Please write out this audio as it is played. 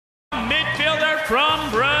Midfielder from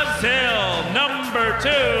Brazil, number 2,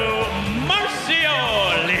 Marcio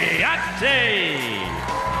Leite.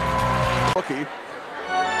 Rookie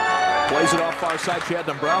plays it off far side. Chad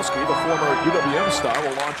Dombrowski, the former UWM star,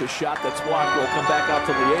 will launch a shot that's blocked. Will come back out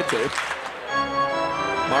to Leite.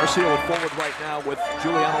 Marcio in forward right now with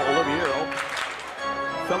Juliano Oliveira.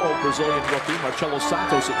 Fellow Brazilian rookie Marcelo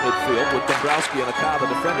Santos at midfield with Dombrowski and Aka, the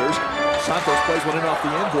defenders. Santos plays one in off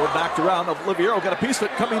the inboard, knocked around. Oliveira got a piece of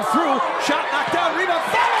it coming through. Shot knocked down, rebound,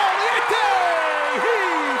 follow! Leite! He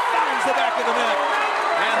finds the back of the net.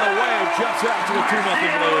 And the Wave jumps out to a 2-0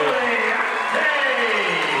 lead.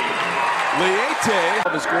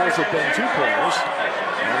 Leite, his goals have been 2 pointers.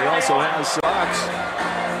 And he also has socks.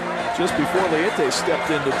 Just before Leite stepped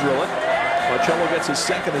in to drill it, Marcello gets his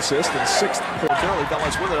 2nd assist and 6th point. Early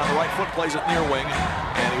Velez with it on the right foot, plays it near wing,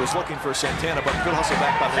 and he was looking for Santana, but good hustle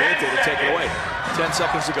back by Leite to take it away. 10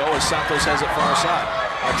 seconds ago as Santos has it far side.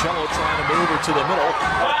 Marcello trying to maneuver to the middle,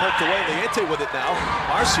 poked away. Leite with it now.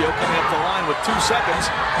 Marcio coming up the line with 2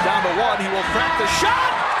 seconds, down to 1. He will crack the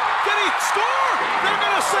shot. Can he score? They're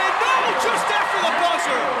going to say no just after the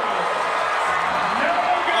buzzer.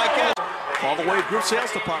 Call the Wave Group Sales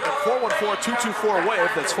Department, 414-224-WAVE.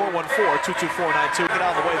 That's 414-224-92. Get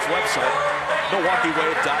on the Wave's website,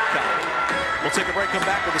 MilwaukeeWave.com. We'll take a break, come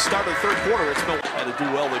back with the start of the 3rd quarter. It's Milwaukee. Had to do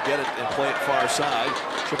well to get it and play it far side.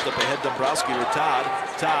 Tripped up ahead Dombrowski with Todd.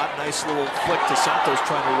 Todd, nice little flick to Santos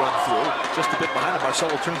trying to run through. Just a bit behind him.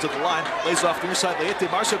 Marcelo turns at the line, lays off the near side. Leite,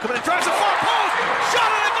 Marcio coming in, drives a far post. Shot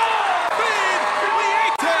and a goal! Feed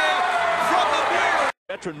Leite from the mirror.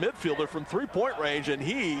 Veteran midfielder from 3-point range, and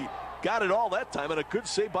he got it all that time, and a good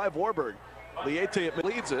save by Vorberg. Leite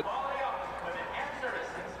leads it.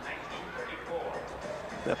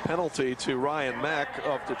 That penalty to Ryan Mack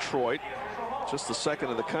of Detroit. Just the 2nd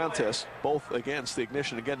of the contest, both against the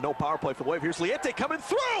Ignition. Again, no power play for the Wave. Here's Leite coming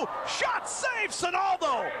through. Shot save,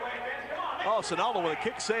 Sonaldo. Oh, Sonaldo with a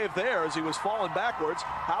kick save there as he was falling backwards.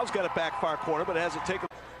 Howe's got it back far corner, but hasn't taken.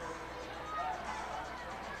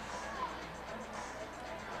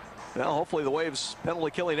 Well, hopefully the Waves'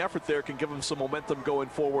 penalty-killing effort there can give them some momentum going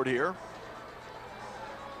forward here.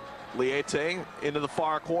 Leite into the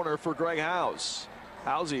far corner for Greg Howes.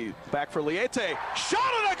 Housey back for Leite.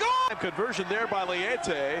 Shot and a goal! Conversion there by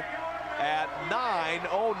Leite at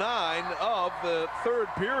 9:09 of the 3rd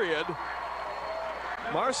period.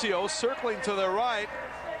 Marcio circling to the right.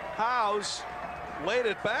 Howes laid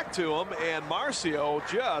it back to him, and Marcio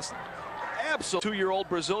just absolute 2-year-old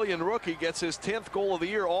Brazilian rookie gets his 10th goal of the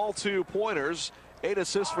year, all 2-pointers, 8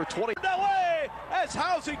 assists for 20. Away as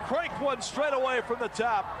Housey cranked one straight away from the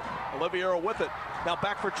top. Oliveira with it. Now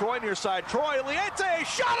back for Troy near side. Troy, Leite,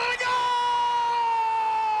 shot and a goal!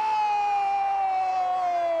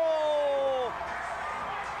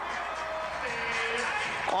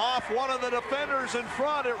 Off one of the defenders in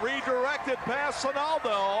front, it redirected past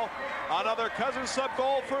Sonaldo. Another cousin sub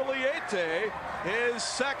goal for Leite, his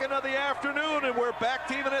 2nd of the afternoon, and we're back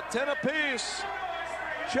to even at 10 apiece.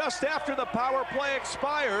 Just after the power play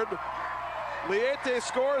expired, Leite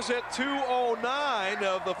scores at 2:09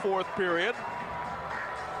 of the 4th period.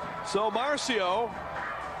 So Marcio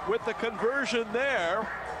with the conversion there.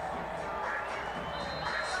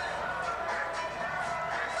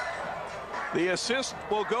 The assist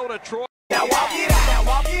will go to Troy. Now walk it out, now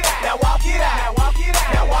walk it out, now walk it out, now walk it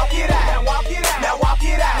out, now walk it out, now walk it out, now walk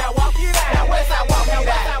it out, now walk it out, now west side walk it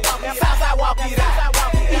out, now south side walk it out,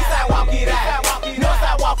 east side walk it out, north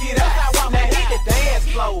side walk it out. Now hit the dance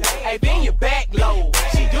floor, hey, bend your back low.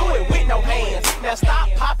 She do it with no hands. Now stop,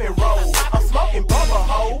 pop and roll. I'm smoking bubble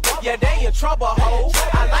hoe. Yeah, they in trouble hoe.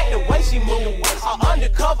 I like the way she moves. An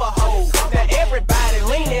undercover hoe. Now everybody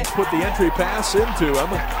leaning. Put the entry pass into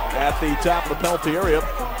him at the top of the penalty area.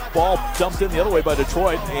 Ball dumped in the other way by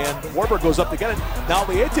Detroit, and Warburg goes up to get it. Now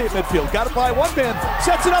Leite at midfield, got it by one man,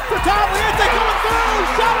 sets it up for Tom. Leite coming through,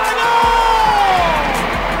 shot and a goal!